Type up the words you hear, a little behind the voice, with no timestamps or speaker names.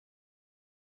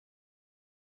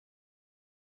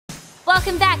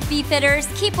Welcome back,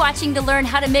 BeFitters. Keep watching to learn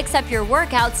how to mix up your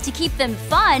workouts to keep them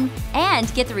fun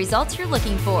and get the results you're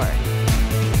looking for.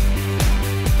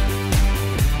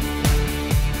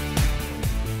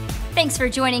 Thanks for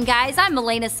joining, guys. I'm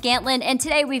Elena Scantlin, and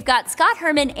today we've got Scott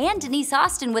Herman and Denise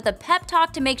Austin with a pep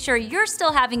talk to make sure you're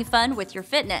still having fun with your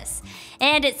fitness.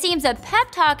 And it seems a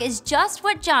pep talk is just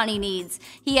what Johnny needs.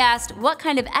 He asked, what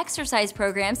kind of exercise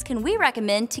programs can we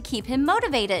recommend to keep him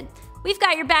motivated? We've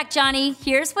got your back, Johnny.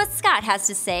 Here's what Scott has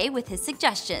to say with his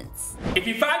suggestions. If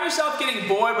you find yourself getting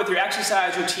bored with your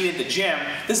exercise routine at the gym,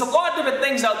 there's a lot of different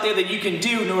things out there that you can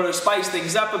do in order to spice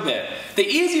things up a bit. The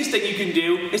easiest thing you can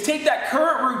do is take that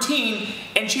current routine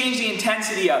and change the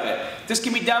intensity of it. This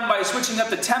can be done by switching up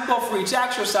the tempo for each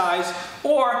exercise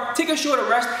or take a shorter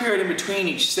rest period in between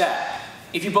each set.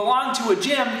 If you belong to a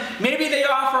gym, maybe they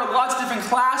offer lots of different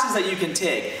classes that you can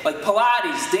take, like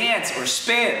Pilates, dance, or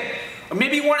spin. Or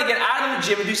maybe you want to get out of the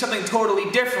gym and do something totally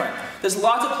different. There's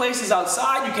lots of places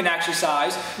outside you can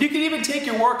exercise. You can even take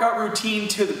your workout routine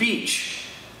to the beach.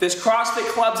 There's CrossFit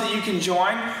clubs that you can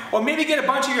join, or maybe get a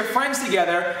bunch of your friends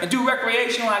together and do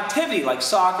recreational activity like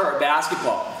soccer or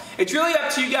basketball. It's really up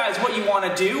to you guys what you want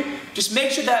to do. Just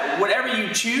make sure that whatever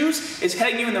you choose is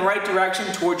heading you in the right direction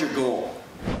towards your goal.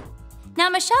 Now,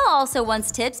 Michelle also wants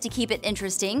tips to keep it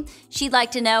interesting. She'd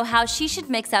like to know how she should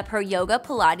mix up her yoga,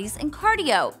 Pilates, and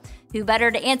cardio. Who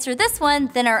better to answer this one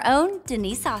than our own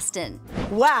Denise Austin?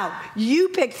 Wow, you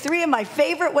picked three of my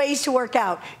favorite ways to work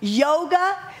out: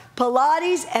 yoga,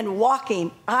 Pilates, and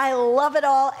walking. I love it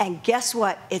all, and guess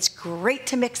what? It's great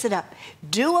to mix it up.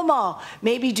 Do them all.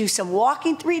 Maybe do some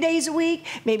walking 3 days a week,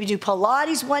 maybe do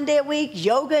Pilates 1 day a week,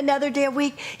 yoga another day a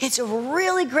week. It's a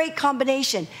really great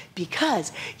combination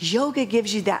because yoga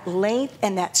gives you that length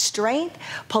and that strength.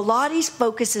 Pilates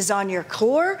focuses on your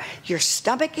core, your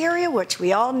stomach area, which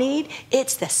we all need.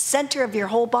 It's the center of your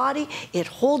whole body. It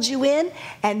holds you in.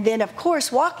 And then, of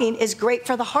course, walking is great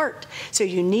for the heart. So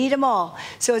you need them all.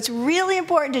 So it's really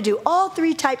important to do all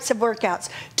three types of workouts: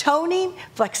 toning,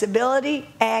 flexibility,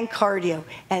 and cardio.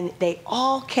 And they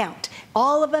all count.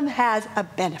 All of them has a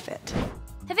benefit.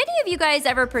 Have any of you guys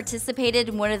ever participated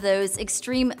in one of those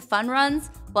extreme fun runs?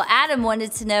 Well, Adam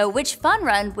wanted to know which fun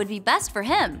run would be best for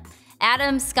him.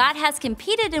 Adam, Scott has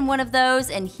competed in one of those,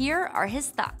 and here are his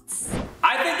thoughts.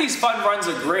 I think these fun runs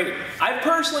are great. I've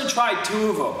personally tried 2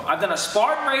 of them. I've done a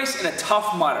Spartan race and a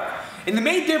Tough Mudder. And the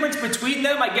main difference between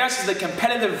them, I guess, is the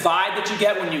competitive vibe that you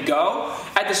get when you go.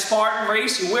 At the Spartan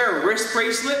race, you wear a wrist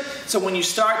bracelet, so when you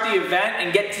start the event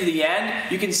and get to the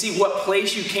end, you can see what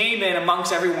place you came in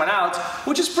amongst everyone else,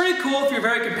 which is pretty cool if you're a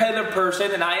very competitive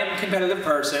person, and I am a competitive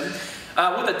person.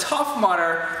 With a Tough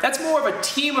Mudder, that's more of a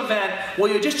team event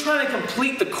where you're just trying to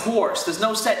complete the course. There's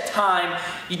no set time.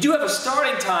 You do have a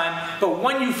starting time, but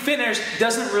when you finish,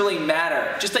 doesn't really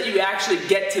matter. Just that you actually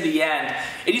get to the end.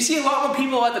 And you see a lot more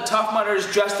people at the Tough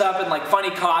Mudders dressed up in like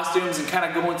funny costumes and kind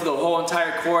of going through the whole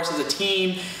entire course as a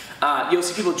team. You'll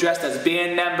see people dressed as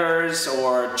band members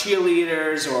or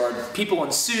cheerleaders or people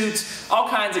in suits, all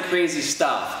kinds of crazy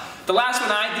stuff. The last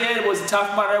one I did was a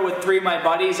Tough Mudder with 3 of my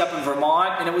buddies up in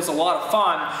Vermont, and it was a lot of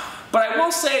fun. But I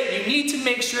will say, you need to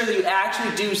make sure that you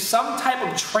actually do some type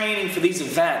of training for these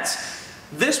events.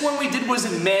 This one we did was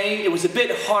in May. It was a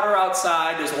bit hotter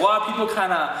outside. There's a lot of people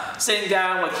kind of sitting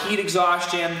down with heat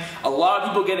exhaustion, a lot of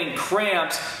people getting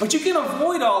cramps, but you can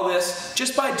avoid all this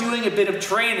just by doing a bit of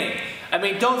training. I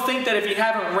mean, don't think that if you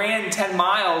haven't ran 10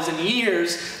 miles in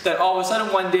years, that all of a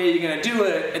sudden one day you're going to do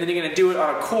it, and then you're going to do it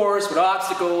on a course with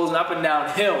obstacles and up and down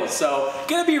hills. So,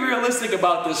 gotta be realistic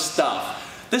about this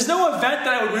stuff. There's no event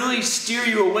that I would really steer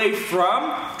you away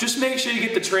from. Just make sure you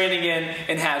get the training in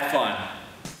and have fun.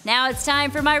 Now it's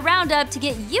time for my roundup to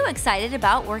get you excited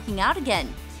about working out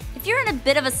again. If you're in a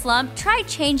bit of a slump, try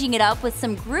changing it up with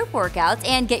some group workouts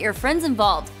and get your friends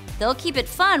involved. They'll keep it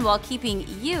fun while keeping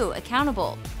you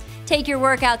accountable. Take your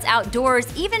workouts outdoors,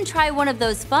 even try one of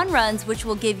those fun runs which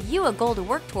will give you a goal to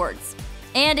work towards.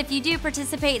 And if you do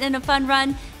participate in a fun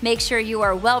run, make sure you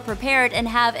are well prepared and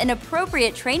have an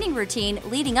appropriate training routine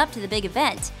leading up to the big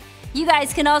event. You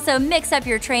guys can also mix up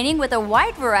your training with a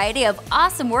wide variety of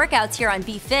awesome workouts here on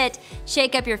BeFit.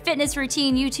 Shake up your fitness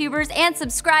routine, YouTubers, and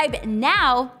subscribe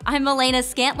now. I'm Elena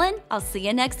Scantlin. I'll see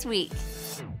you next week.